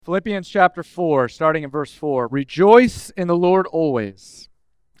Philippians chapter 4, starting in verse 4. Rejoice in the Lord always.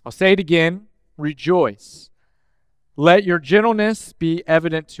 I'll say it again. Rejoice. Let your gentleness be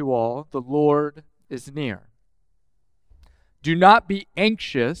evident to all. The Lord is near. Do not be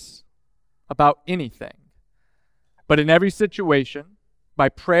anxious about anything, but in every situation, by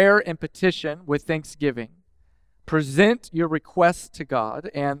prayer and petition with thanksgiving, present your requests to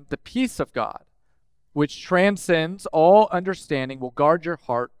God, and the peace of God, which transcends all understanding, will guard your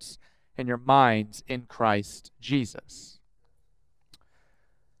hearts and your minds in Christ Jesus.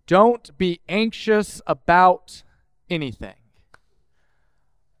 Don't be anxious about anything.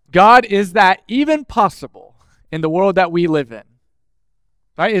 God, is that even possible in the world that we live in?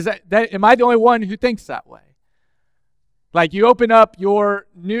 Right? Am I the only one who thinks that way? Like you open up your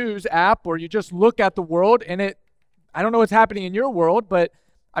news app or you just look at the world and I don't know what's happening in your world, but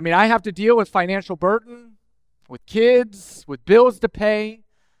I have to deal with financial burden, with kids, with bills to pay.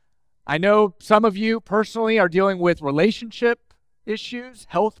 I know some of you personally are dealing with relationship issues,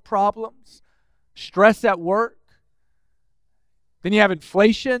 health problems, stress at work. Then you have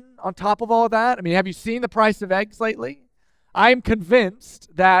inflation on top of all that. Have you seen the price of eggs lately? I'm convinced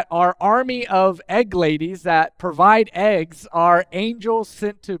that our army of egg ladies that provide eggs are angels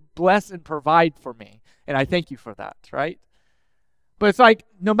sent to bless and provide for me. And I thank you for that, right? But it's like,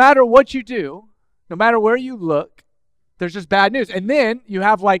 no matter what you do, no matter where you look, there's just bad news. And then you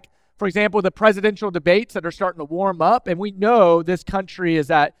have, like, for example, the presidential debates that are starting to warm up. And we know this country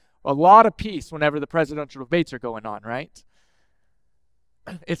is at a lot of peace whenever the presidential debates are going on, right?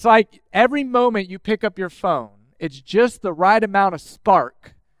 It's like every moment you pick up your phone, it's just the right amount of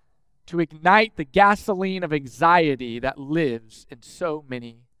spark to ignite the gasoline of anxiety that lives in so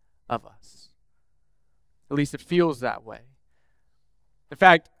many of us. At least it feels that way. In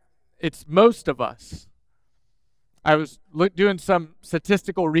fact, it's most of us. I was doing some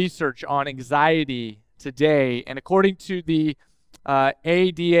statistical research on anxiety today, and according to the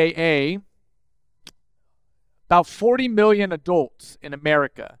ADAA, about 40 million adults in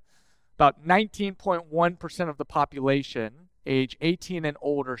America, about 19.1% of the population, age 18 and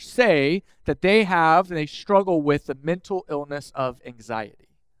older, say that they struggle with the mental illness of anxiety.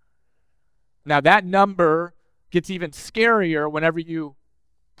 Now that number gets even scarier whenever you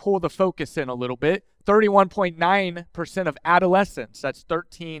pull the focus in a little bit. 31.9% of adolescents, that's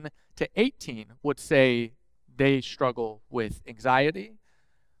 13 to 18, would say they struggle with anxiety.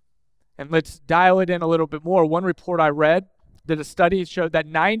 And let's dial it in a little bit more. One report I read did a study showed that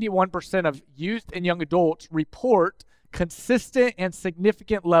 91% of youth and young adults report consistent and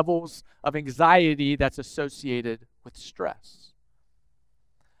significant levels of anxiety that's associated with stress.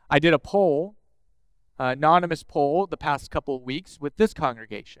 I did a poll, anonymous poll, the past couple of weeks with this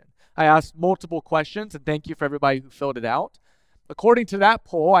congregation. I asked multiple questions, and thank you for everybody who filled it out. According to that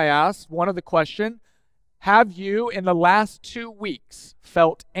poll, I asked one of the questions, have you in the last 2 weeks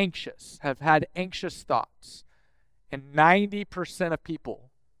felt anxious, have had anxious thoughts? And 90% of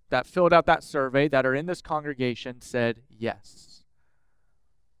people that filled out that survey that are in this congregation said yes.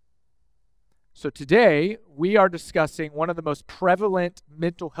 So today, we are discussing one of the most prevalent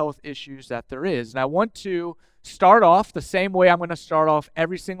mental health issues that there is. And I want to start off the same way I'm going to start off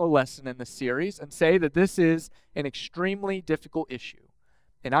every single lesson in this series and say that this is an extremely difficult issue.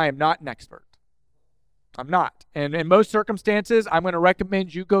 And I am not an expert. I'm not. And in most circumstances, I'm going to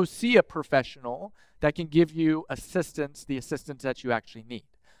recommend you go see a professional that can give you assistance, the assistance that you actually need.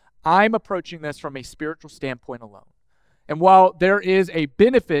 I'm approaching this from a spiritual standpoint alone. And while there is a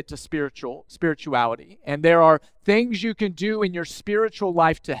benefit to spirituality, and there are things you can do in your spiritual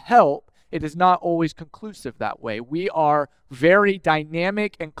life to help, it is not always conclusive that way. We are very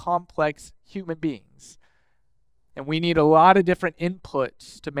dynamic and complex human beings. And we need a lot of different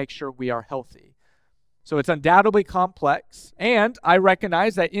inputs to make sure we are healthy. So it's undoubtedly complex, and I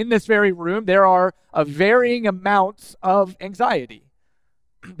recognize that in this very room, there are varying amounts of anxiety.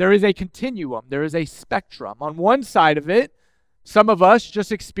 There is a continuum. There is a spectrum. On one side of it, some of us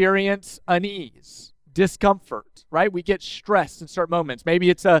just experience unease, discomfort, right? We get stressed in certain moments.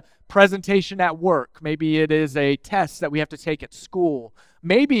 Maybe it's a presentation at work. Maybe it is a test that we have to take at school.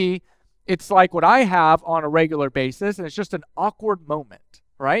 Maybe it's like what I have on a regular basis, and it's just an awkward moment,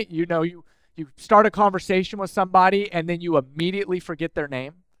 right? You start a conversation with somebody, and then you immediately forget their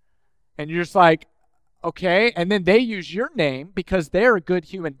name. And you're just like, okay, and then they use your name because they're a good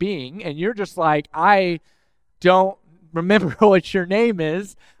human being, and you're just like, I don't remember what your name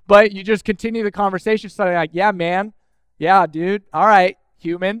is, but you just continue the conversation, starting like, yeah, man, yeah, dude, all right,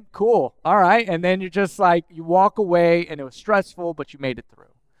 human, cool, all right, and then you're just like, you walk away, and it was stressful, but you made it through.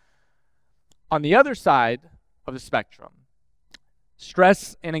 On the other side of the spectrum,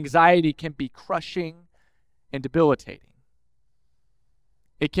 Stress and anxiety can be crushing and debilitating.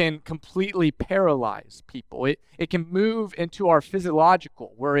 It can completely paralyze people. It can move into our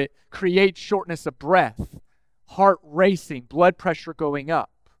physiological, where it creates shortness of breath, heart racing, blood pressure going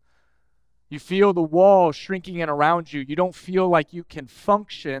up. You feel the walls shrinking in around you. You don't feel like you can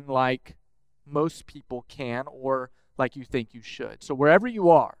function like most people can or like you think you should. So wherever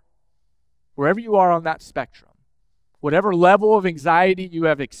you are on that spectrum, whatever level of anxiety you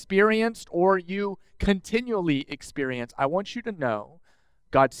have experienced or you continually experience, I want you to know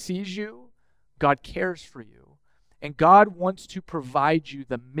God sees you, God cares for you, and God wants to provide you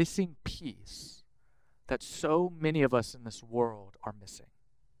the missing piece that so many of us in this world are missing.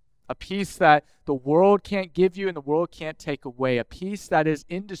 A peace that the world can't give you and the world can't take away. A peace that is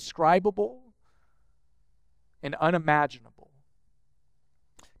indescribable and unimaginable.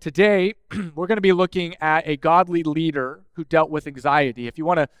 Today, we're going to be looking at a godly leader who dealt with anxiety. If you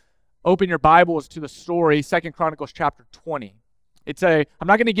want to open your Bibles to the story, 2 Chronicles chapter 20. I'm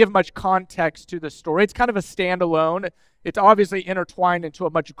not going to give much context to the story. It's kind of a standalone. It's obviously intertwined into a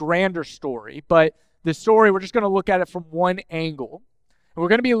much grander story, but the story, we're just going to look at it from one angle. And we're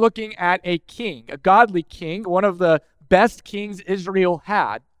going to be looking at a king, a godly king, one of the best kings Israel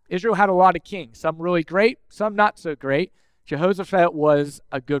had. Israel had a lot of kings, some really great, some not so great. Jehoshaphat was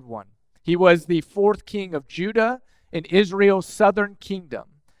a good one. He was the fourth king of Judah in Israel's southern kingdom.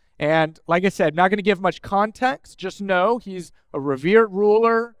 And like I said, not going to give much context. Just know he's a revered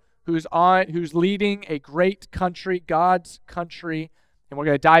ruler who's leading a great country, God's country. And we're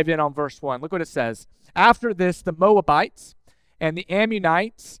going to dive in on verse 1. Look what it says. After this, the Moabites and the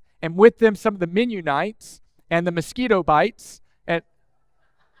Ammonites, and with them some of the Mennonites and the mosquito bites. And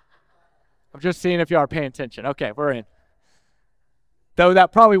I'm just seeing if you are paying attention. Okay, we're in. Though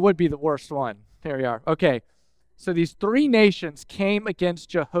that probably would be the worst one. There we are. Okay. So these three nations came against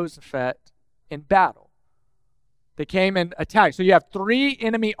Jehoshaphat in battle. They came and attacked. So you have three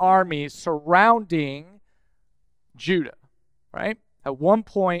enemy armies surrounding Judah, right? At one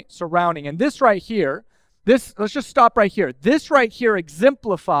point surrounding. And this right here, let's just stop right here. This right here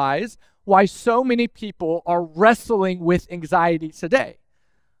exemplifies why so many people are wrestling with anxiety today.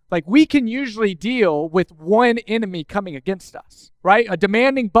 Like, we can usually deal with one enemy coming against us, right? A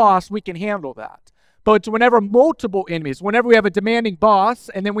demanding boss, we can handle that. But it's whenever multiple enemies, whenever we have a demanding boss,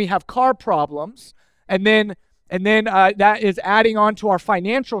 and then we have car problems, and then that is adding on to our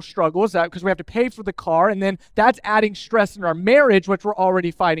financial struggles because we have to pay for the car, and then that's adding stress in our marriage, which we're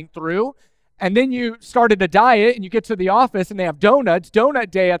already fighting through. And then you started a diet, and you get to the office, and they have donut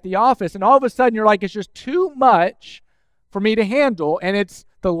day at the office, and all of a sudden you're like, it's just too much for me to handle, and it's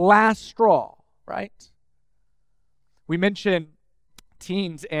the last straw, right? We mentioned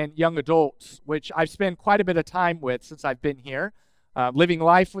teens and young adults, which I've spent quite a bit of time with since I've been here, living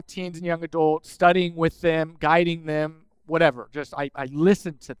life with teens and young adults, studying with them, guiding them, whatever. Just I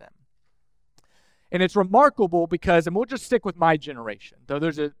listen to them. And it's remarkable because, and we'll just stick with my generation, though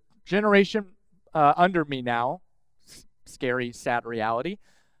there's a generation under me now, scary, sad reality.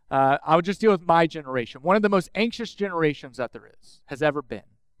 I would just deal with my generation. One of the most anxious generations that there has ever been,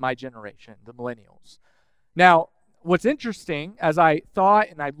 my generation, the millennials. Now, what's interesting, as I thought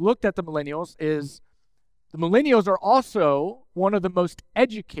and I looked at the millennials, is the millennials are also one of the most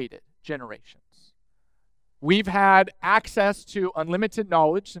educated generations. We've had access to unlimited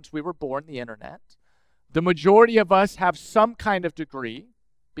knowledge since we were born, the internet. The majority of us have some kind of degree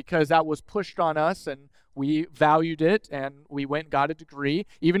because that was pushed on us and we valued it and we went and got a degree.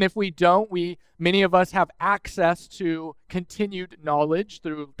 Even if we don't, many of us have access to continued knowledge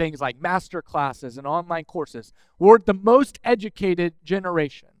through things like master classes and online courses. We're the most educated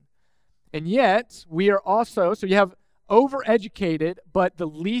generation. And yet, we are also, so you have overeducated, but the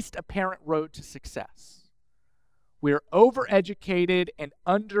least apparent road to success. We're overeducated and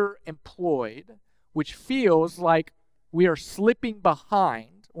underemployed, which feels like we are slipping behind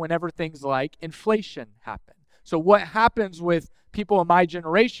whenever things like inflation happen. So what happens with people in my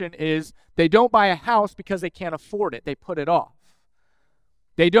generation is they don't buy a house because they can't afford it. They put it off.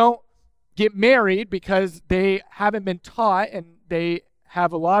 They don't get married because they haven't been taught, and they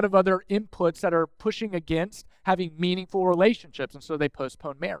have a lot of other inputs that are pushing against having meaningful relationships, and so they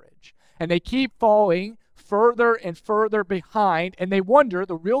postpone marriage. And they keep falling further and further behind, and they wonder,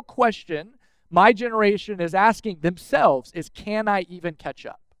 the real question my generation is asking themselves is, can I even catch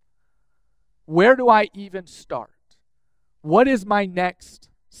up? Where do I even start? What is my next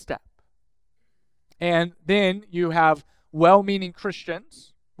step? And then you have well-meaning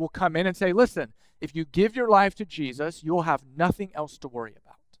Christians will come in and say, listen, if you give your life to Jesus, you'll have nothing else to worry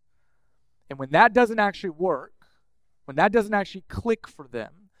about. And when that doesn't actually work, when that doesn't actually click for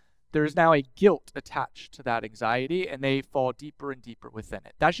them, there's now a guilt attached to that anxiety, and they fall deeper and deeper within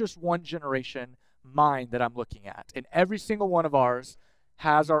it. That's just one generation mind that I'm looking at. And every single one of ours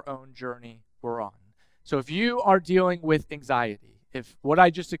has our own journey we're on. So if you are dealing with anxiety, if what I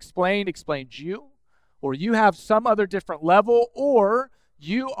just explained you, or you have some other different level, or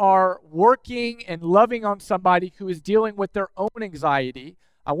you are working and loving on somebody who is dealing with their own anxiety,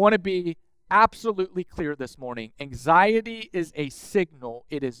 I want to be absolutely clear this morning. Anxiety is a signal.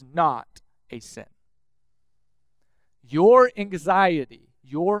 It is not a sin. Your anxiety,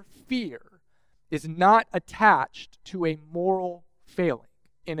 your fear, is not attached to a moral failing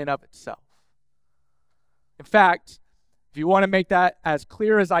in and of itself. In fact, if you want to make that as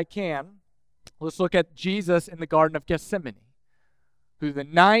clear as I can, let's look at Jesus in the Garden of Gethsemane, who the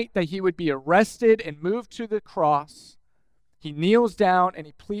night that he would be arrested and moved to the cross, he kneels down and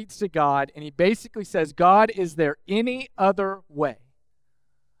he pleads to God, and he basically says, God, is there any other way?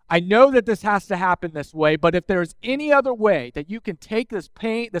 I know that this has to happen this way, but if there's any other way that you can take this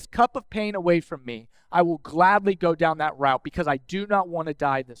pain, this cup of pain away from me, I will gladly go down that route because I do not want to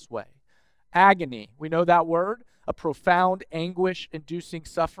die this way. Agony, we know that word, a profound anguish-inducing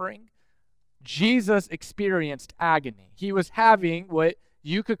suffering. Jesus experienced agony. He was having what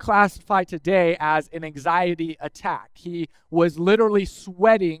you could classify today as an anxiety attack. He was literally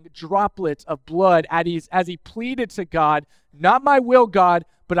sweating droplets of blood as he pleaded to God, not my will, God,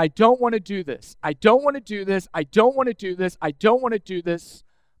 but I don't want to do this. I don't want to do this. I don't want to do this. I don't want to do this,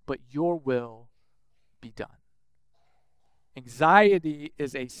 but your will be done. Anxiety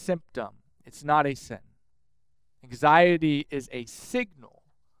is a symptom. It's not a sin. Anxiety is a signal.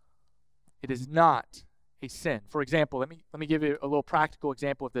 It is not a sin. For example, let me give you a little practical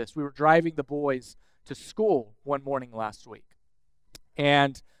example of this. We were driving the boys to school one morning last week,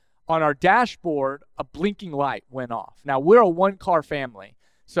 and on our dashboard, a blinking light went off. Now, we're a one-car family,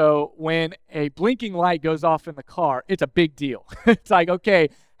 so when a blinking light goes off in the car, it's a big deal. It's like, okay,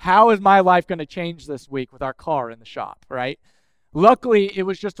 how is my life going to change this week with our car in the shop, right? Luckily, it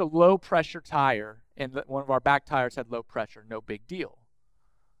was just a low-pressure tire, and one of our back tires had low pressure, no big deal.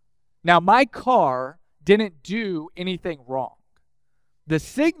 Now, my car didn't do anything wrong. The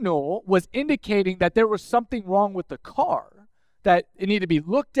signal was indicating that there was something wrong with the car, that it needed to be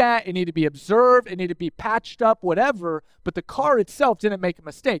looked at, it needed to be observed, it needed to be patched up, whatever, but the car itself didn't make a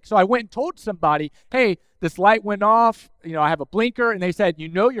mistake. So I went and told somebody, hey, this light went off, I have a blinker, and they said,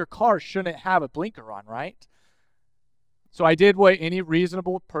 your car shouldn't have a blinker on, right? So I did what any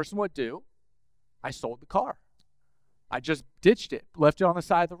reasonable person would do. I sold the car. I just ditched it, left it on the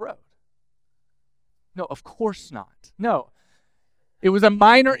side of the road. No, of course not. No. It was a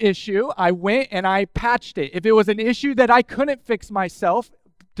minor issue. I went and I patched it. If it was an issue that I couldn't fix myself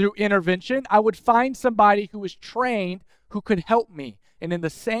through intervention, I would find somebody who was trained who could help me. And in the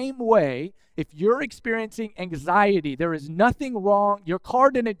same way, if you're experiencing anxiety, there is nothing wrong. Your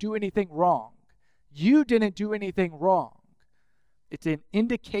car didn't do anything wrong. You didn't do anything wrong. It's an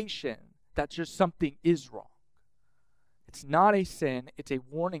indication that just something is wrong. It's not a sin. It's a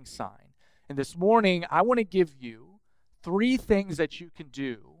warning sign. And this morning, I want to give you 3 things that you can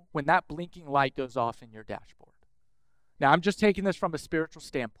do when that blinking light goes off in your dashboard. Now, I'm just taking this from a spiritual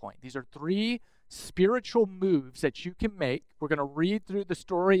standpoint. These are 3 spiritual moves that you can make. We're going to read through the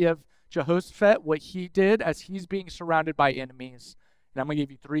story of Jehoshaphat, what he did as he's being surrounded by enemies. And I'm going to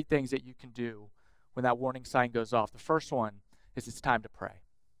give you 3 things that you can do when that warning sign goes off. The first one is it's time to pray.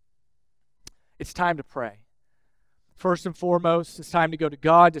 It's time to pray. First and foremost, it's time to go to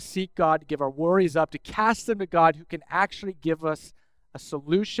God, to seek God, to give our worries up, to cast them to God who can actually give us a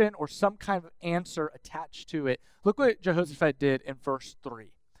solution or some kind of answer attached to it. Look what Jehoshaphat did in verse 3.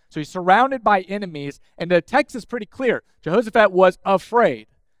 So he's surrounded by enemies, and the text is pretty clear. Jehoshaphat was afraid.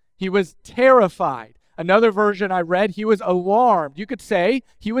 He was terrified. Another version I read, he was alarmed. You could say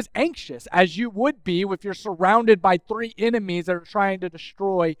he was anxious, as you would be if you're surrounded by 3 enemies that are trying to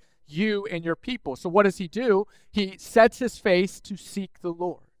destroy you and your people. So what does he do? He sets his face to seek the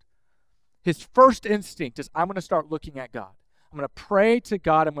Lord. His first instinct is, I'm going to start looking at God. I'm going to pray to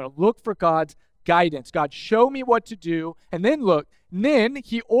God. I'm going to look for God's guidance. God, show me what to do. And then look, then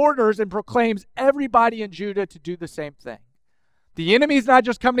he orders and proclaims everybody in Judah to do the same thing. The enemy's not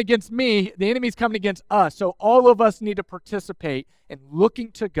just coming against me, the enemy's coming against us. So all of us need to participate in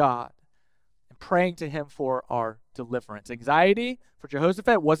looking to God and praying to him for our deliverance. Anxiety for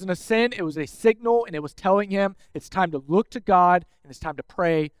Jehoshaphat wasn't a sin, it was a signal, and it was telling him it's time to look to God and it's time to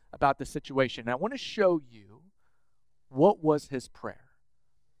pray about the situation. And I want to show you what was his prayer.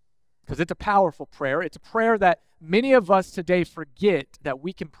 Because it's a powerful prayer. It's a prayer that many of us today forget that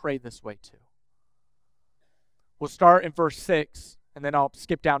we can pray this way too. We'll start in verse 6, and then I'll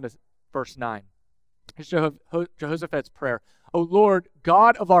skip down to verse 9. Here's Jehoshaphat's prayer. O Lord,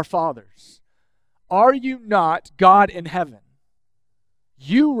 God of our fathers, are you not God in heaven?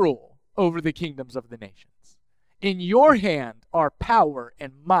 You rule over the kingdoms of the nations. In your hand are power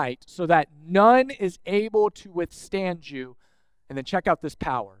and might, so that none is able to withstand you. And then check out this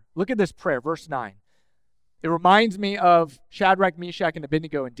power. Look at this prayer, verse 9. It reminds me of Shadrach, Meshach, and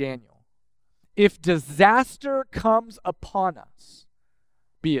Abednego in Daniel. If disaster comes upon us,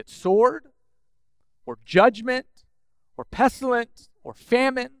 be it sword, or judgment, or pestilence, or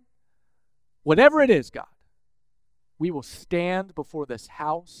famine, whatever it is, God, we will stand before this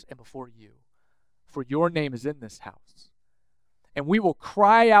house and before you, for your name is in this house. And we will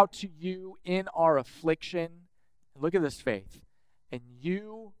cry out to you in our affliction. And look at this faith. And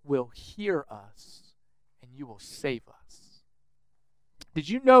you will hear us, and you will save us. Did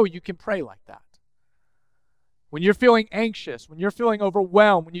you know you can pray like that? When you're feeling anxious, when you're feeling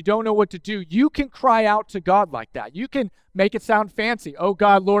overwhelmed, when you don't know what to do, you can cry out to God like that. You can make it sound fancy. Oh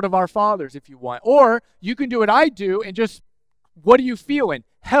God, Lord of our fathers, if you want. Or you can do what I do and just, what are you feeling?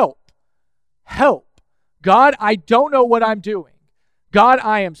 Help. Help. God, I don't know what I'm doing. God,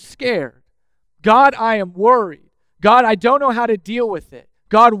 I am scared. God, I am worried. God, I don't know how to deal with it.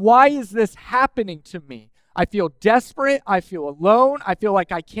 God, why is this happening to me? I feel desperate. I feel alone. I feel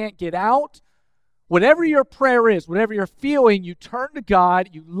like I can't get out. Whatever your prayer is, whatever you're feeling, you turn to God,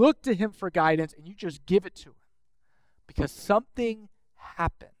 you look to Him for guidance, and you just give it to Him. Because something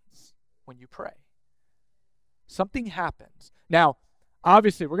happens when you pray. Something happens. Now,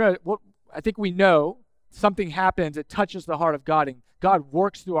 obviously, I think we know something happens, it touches the heart of God, and God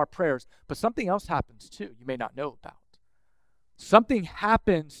works through our prayers. But something else happens too, you may not know about. Something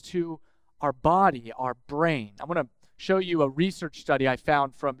happens to our body, our brain. I'm going to show you a research study I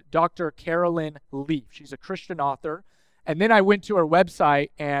found from Dr. Carolyn Leaf. She's a Christian author. And then I went to her website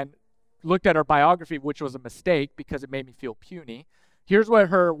and looked at her biography, which was a mistake because it made me feel puny. Here's what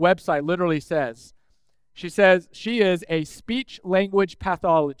her website literally says. She says she is a speech-language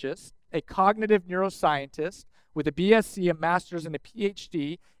pathologist, a cognitive neuroscientist with a BSc, a master's, and a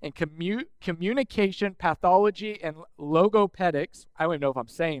PhD in communication pathology and logopedics. I don't even know if I'm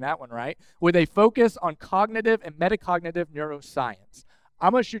saying that one right. With a focus on cognitive and metacognitive neuroscience.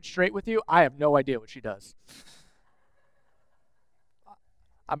 I'm going to shoot straight with you. I have no idea what she does.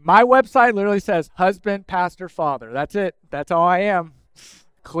 My website literally says husband, pastor, father. That's it. That's all I am.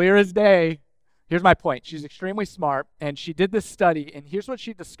 Clear as day. Here's my point. She's extremely smart, and she did this study, and here's what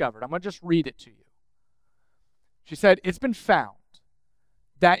she discovered. I'm going to just read it to you. She said, it's been found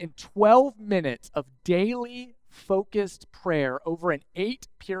that in 12 minutes of daily focused prayer over an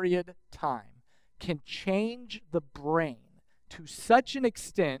 8-period time can change the brain to such an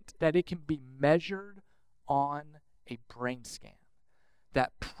extent that it can be measured on a brain scan.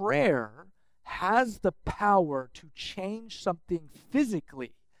 That prayer has the power to change something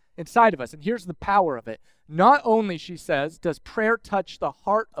physically inside of us. And here's the power of it. Not only, she says, does prayer touch the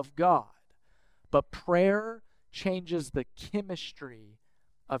heart of God, but prayer changes the chemistry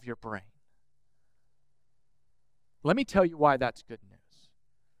of your brain. Let me tell you why that's good news.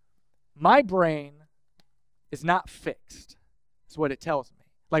 My brain is not fixed. That's what it tells me.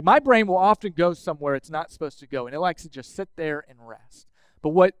 Like, my brain will often go somewhere it's not supposed to go, and it likes to just sit there and rest. But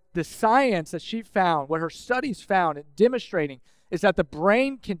what the science that she found, what her studies found in demonstrating, is that the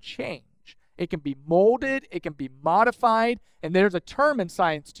brain can change. It can be molded, it can be modified, and there's a term in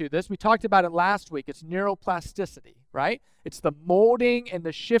science to this. We talked about it last week. It's neuroplasticity, right? It's the molding and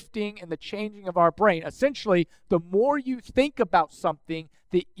the shifting and the changing of our brain. Essentially, the more you think about something,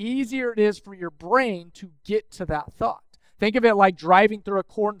 the easier it is for your brain to get to that thought. Think of it like driving through a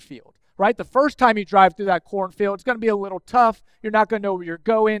cornfield, right? The first time you drive through that cornfield, it's going to be a little tough. You're not going to know where you're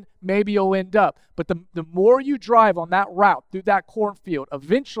going. Maybe you'll end up. But the more you drive on that route through that cornfield,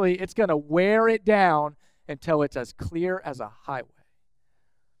 eventually it's going to wear it down until it's as clear as a highway.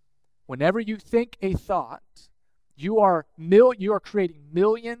 Whenever you think a thought, you are creating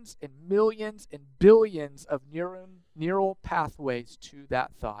millions and millions and billions of neural pathways to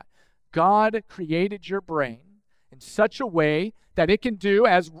that thought. God created your brain in such a way that it can do,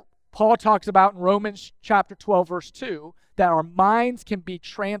 as Paul talks about in Romans chapter 12, verse 2, that our minds can be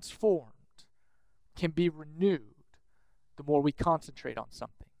transformed, can be renewed the more we concentrate on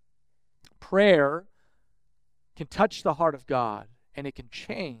something. Prayer can touch the heart of God, and it can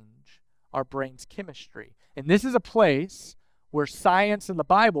change our brain's chemistry. And this is a place where science and the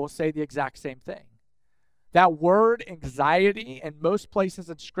Bible say the exact same thing. That word anxiety in most places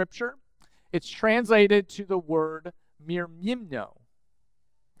in Scripture, it's translated to the word myrmimno.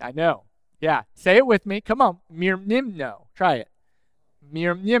 I know. Yeah, say it with me. Come on. Mirmnimno. Try it.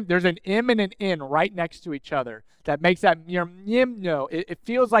 Mirmnim. There's an M and an N right next to each other. That makes that mirmnimno. It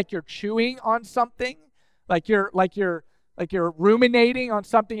feels like you're chewing on something, like you're ruminating on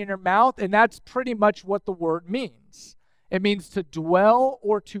something in your mouth, and that's pretty much what the word means. It means to dwell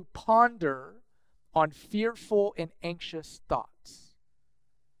or to ponder on fearful and anxious thoughts.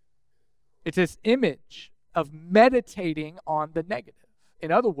 It's this image of meditating on the negative.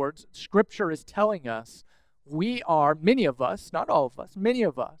 In other words, Scripture is telling us many of us, not all of us, many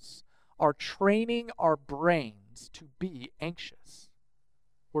of us are training our brains to be anxious.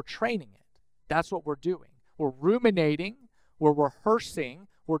 We're training it. That's what we're doing. We're ruminating, we're rehearsing,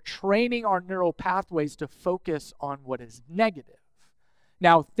 we're training our neural pathways to focus on what is negative.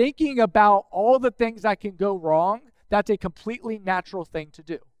 Now, thinking about all the things that can go wrong, that's a completely natural thing to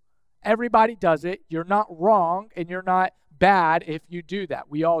do. Everybody does it. You're not wrong and you're not bad if you do that.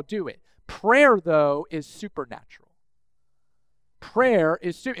 We all do it. Prayer, though, is supernatural.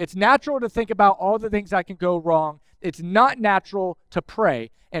 It's natural to think about all the things that can go wrong. It's not natural to pray.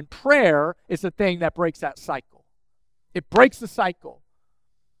 And prayer is the thing that breaks that cycle. It breaks the cycle.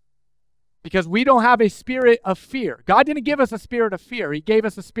 Because we don't have a spirit of fear. God didn't give us a spirit of fear. He gave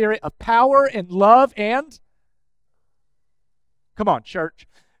us a spirit of power and love and... Come on, church.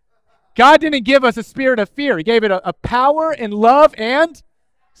 God didn't give us a spirit of fear. He gave it a power and love and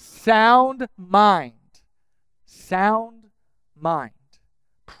sound mind. Sound mind.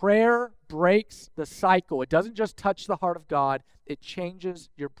 Prayer breaks the cycle. It doesn't just touch the heart of God. It changes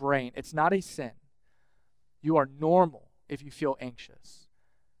your brain. It's not a sin. You are normal if you feel anxious.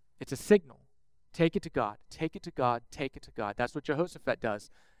 It's a signal. Take it to God. Take it to God. Take it to God. That's what Jehoshaphat does.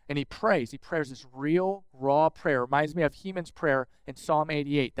 And he prays. He prays this real, raw prayer. Reminds me of Heman's prayer in Psalm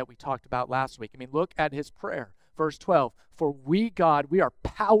 88 that we talked about last week. I mean, look at his prayer. Verse 12. For we, God, we are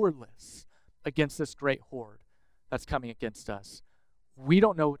powerless against this great horde that's coming against us. We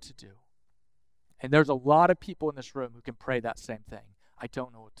don't know what to do. And there's a lot of people in this room who can pray that same thing. I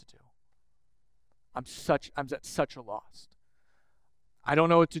don't know what to do. I'm at such a loss. I don't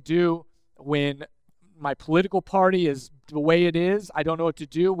know what to do when my political party is the way it is. I don't know what to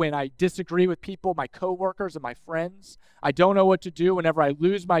do when I disagree with people, my coworkers and my friends. I don't know what to do whenever I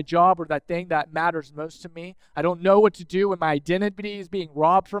lose my job or that thing that matters most to me. I don't know what to do when my identity is being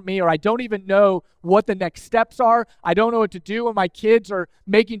robbed from me, or I don't even know what the next steps are. I don't know what to do when my kids are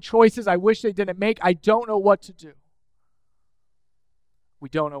making choices I wish they didn't make. I don't know what to do. We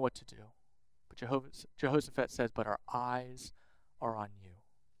don't know what to do. But Jehoshaphat says, but our eyes are on you.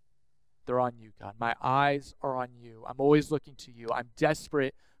 They're on you, God. My eyes are on you. I'm always looking to you. I'm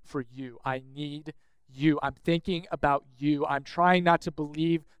desperate for you. I need you. I'm thinking about you. I'm trying not to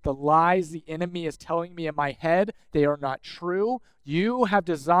believe the lies the enemy is telling me in my head. They are not true. You have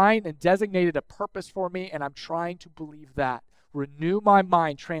designed and designated a purpose for me, and I'm trying to believe that. Renew my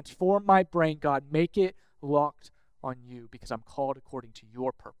mind. Transform my brain, God. Make it locked on you because I'm called according to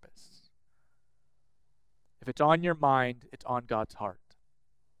your purpose. If it's on your mind, it's on God's heart.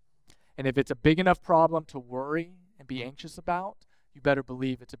 And if it's a big enough problem to worry and be anxious about, you better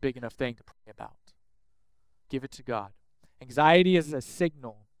believe it's a big enough thing to pray about. Give it to God. Anxiety is a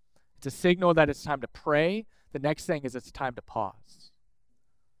signal. It's a signal that it's time to pray. The next thing is it's time to pause.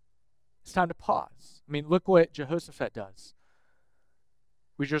 It's time to pause. I mean, look what Jehoshaphat does.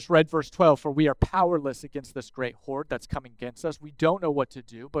 We just read verse 12, for we are powerless against this great horde that's coming against us. We don't know what to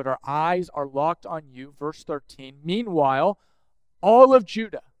do, but our eyes are locked on you. Verse 13, meanwhile, all of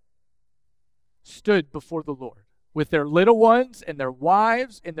Judah stood before the Lord with their little ones and their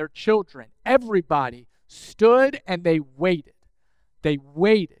wives and their children. Everybody stood and they waited. They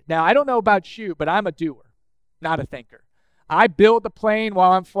waited. Now, I don't know about you, but I'm a doer, not a thinker. I build the plane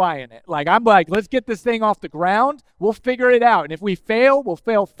while I'm flying it. I'm like, let's get this thing off the ground. We'll figure it out. And if we fail, we'll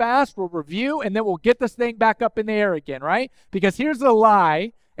fail fast. We'll review, and then we'll get this thing back up in the air again, right? Because here's the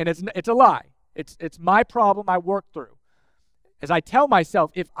lie, and it's a lie. It's my problem I work through. As I tell myself,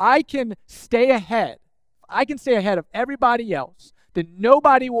 if I can stay ahead of everybody else, then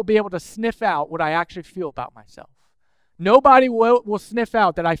nobody will be able to sniff out what I actually feel about myself. Nobody will sniff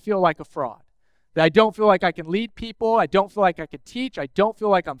out that I feel like a fraud, that I don't feel like I can lead people, I don't feel like I can teach, I don't feel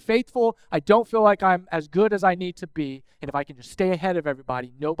like I'm faithful, I don't feel like I'm as good as I need to be, and if I can just stay ahead of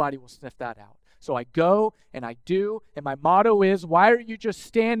everybody, nobody will sniff that out. So I go and I do, and my motto is, why are you just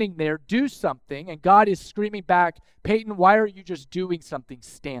standing there? Do something. And God is screaming back, Peyton, why are you just doing something?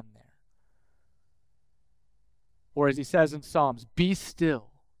 Stand there. Or as he says in Psalms, be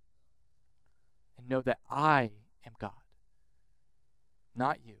still and know that I am God,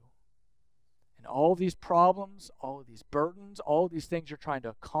 not you. And all these problems, all of these burdens, all of these things you're trying to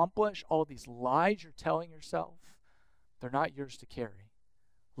accomplish, all of these lies you're telling yourself, they're not yours to carry.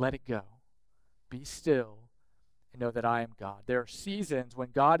 Let it go. Be still and know that I am God. There are seasons when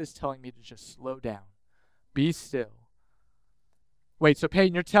God is telling me to just slow down. Be still. Wait, so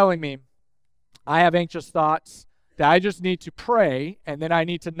Peyton, you're telling me I have anxious thoughts, that I just need to pray, and then I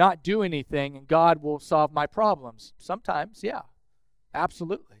need to not do anything, and God will solve my problems. Sometimes, yeah,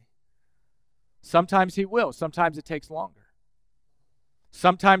 absolutely. Sometimes he will. Sometimes it takes longer.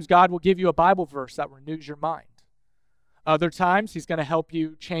 Sometimes God will give you a Bible verse that renews your mind. Other times, he's going to help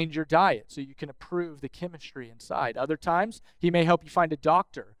you change your diet so you can improve the chemistry inside. Other times, he may help you find a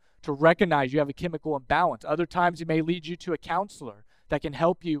doctor to recognize you have a chemical imbalance. Other times, he may lead you to a counselor that can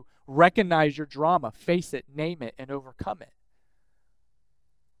help you recognize your drama, face it, name it, and overcome it.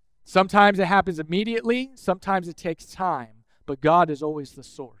 Sometimes it happens immediately. Sometimes it takes time. But God is always the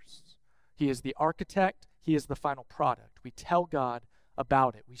source. He is the architect. He is the final product. We tell God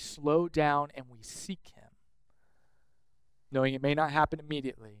about it. We slow down and we seek him, knowing it may not happen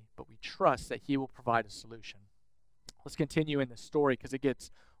immediately, but we trust that he will provide a solution. Let's continue in this story because it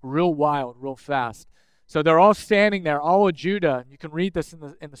gets real wild real fast. So they're all standing there, all of Judah. You can read this in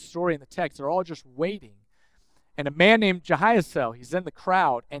the story in the text. They're all just waiting. And a man named Jehoshaphat, he's in the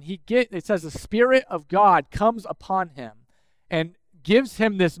crowd, and it says the Spirit of God comes upon him and gives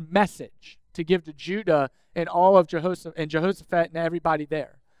him this message to give to Judah and all of Jehoshaphat and everybody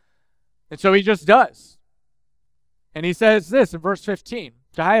there. And so he just does. And he says this in verse 15.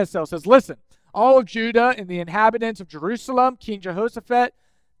 Jehoshaphat says, listen, all of Judah and the inhabitants of Jerusalem, King Jehoshaphat,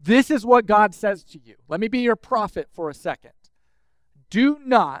 this is what God says to you. Let me be your prophet for a second. Do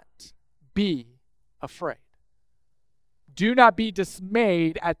not be afraid. Do not be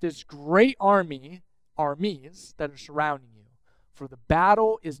dismayed at this great armies that are surrounding you. For the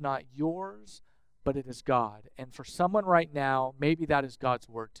battle is not yours, but it is God. And for someone right now, maybe that is God's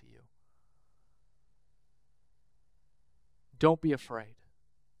word to you. Don't be afraid.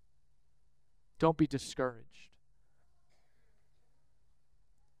 Don't be discouraged.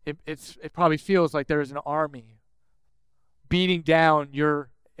 It probably feels like there is an army beating down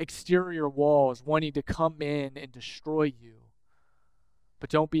your exterior walls, wanting to come in and destroy you. But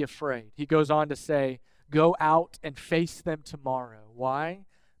don't be afraid. He goes on to say, go out and face them tomorrow. Why?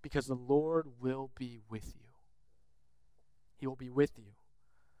 Because the Lord will be with you. He will be with you.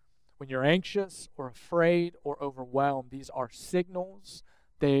 When you're anxious or afraid or overwhelmed, these are signals.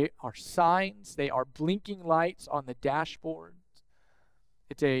 They are signs. They are blinking lights on the dashboard.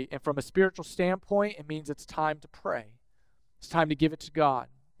 And from a spiritual standpoint, it means it's time to pray. It's time to give it to God.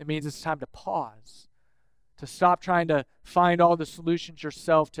 It means it's time to pause, to stop trying to find all the solutions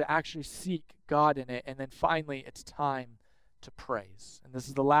yourself, to actually seek God in it. And then finally, it's time to praise. And this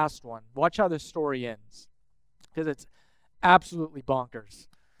is the last one. Watch how this story ends, because it's absolutely bonkers.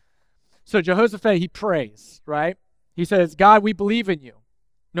 So Jehoshaphat, he prays, right? He says, God, we believe in you.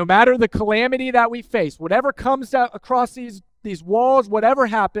 No matter the calamity that we face, whatever comes out across these walls, whatever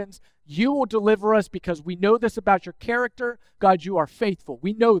happens, you will deliver us because we know this about your character. God, you are faithful.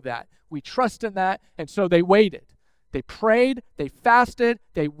 We know that. We trust in that. And so they waited. They prayed. They fasted.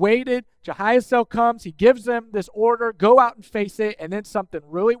 They waited. Jehoshaphat comes. He gives them this order. Go out and face it. And then something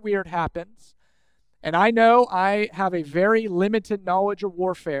really weird happens. And I know I have a very limited knowledge of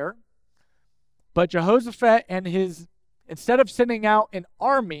warfare. But Jehoshaphat and instead of sending out an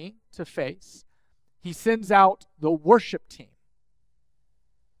army to face, he sends out the worship team.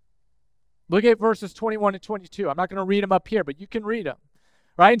 Look at verses 21 and 22. I'm not going to read them up here, but you can read them.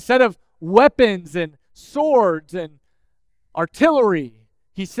 Right? Instead of weapons and swords and artillery,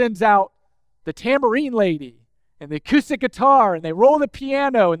 he sends out the tambourine lady and the acoustic guitar, and they roll the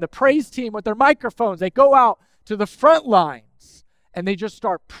piano, and the praise team with their microphones. They go out to the front lines, and they just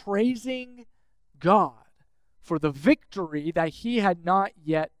start praising God for the victory that he had not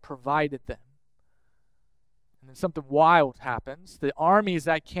yet provided them. And then something wild happens. The armies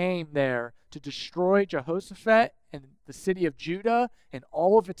that came there to destroy Jehoshaphat and the city of Judah and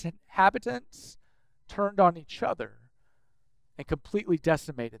all of its inhabitants turned on each other and completely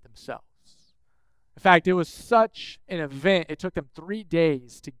decimated themselves. In fact, it was such an event, it took them 3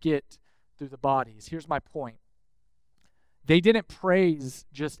 days to get through the bodies. Here's my point. They didn't praise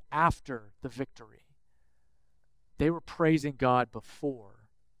just after the victory. They were praising God before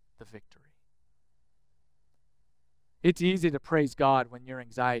the victory. It's easy to praise God when your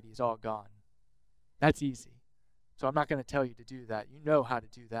anxiety is all gone. That's easy. So I'm not going to tell you to do that. You know how to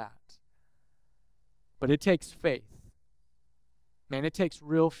do that. But it takes faith. Man, it takes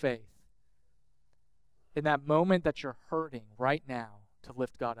real faith in that moment that you're hurting right now to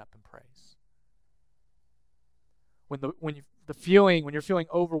lift God up in praise. when you're feeling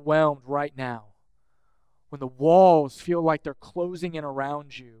overwhelmed right now, when the walls feel like they're closing in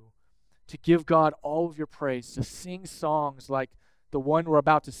around you, to give God all of your praise, to sing songs like the one we're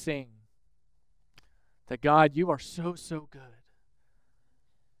about to sing. That God, you are so, so good.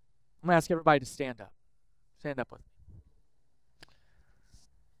 I'm going to ask everybody to stand up. Stand up with me.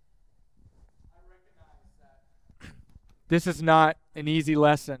 I recognize that this is not an easy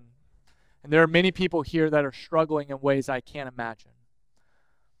lesson. And there are many people here that are struggling in ways I can't imagine.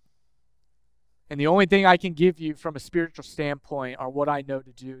 And the only thing I can give you from a spiritual standpoint are what I know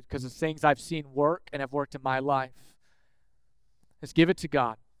to do, because it's things I've seen work and have worked in my life, is give it to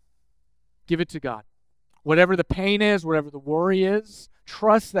God. Give it to God. Whatever the pain is, whatever the worry is,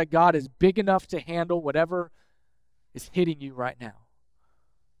 trust that God is big enough to handle whatever is hitting you right now.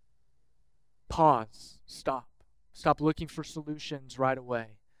 Pause. Stop. Stop looking for solutions right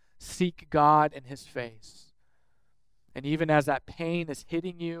away. Seek God and His face. And even as that pain is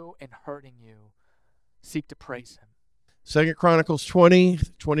hitting you and hurting you, seek to praise Him. 2 Chronicles 20,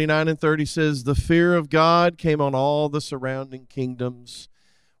 29 and 30 says, "The fear of God came on all the surrounding kingdoms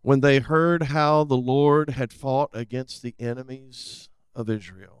when they heard how the Lord had fought against the enemies of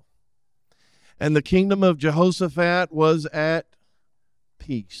Israel. And the kingdom of Jehoshaphat was at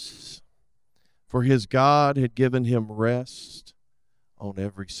peace, for his God had given him rest on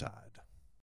every side."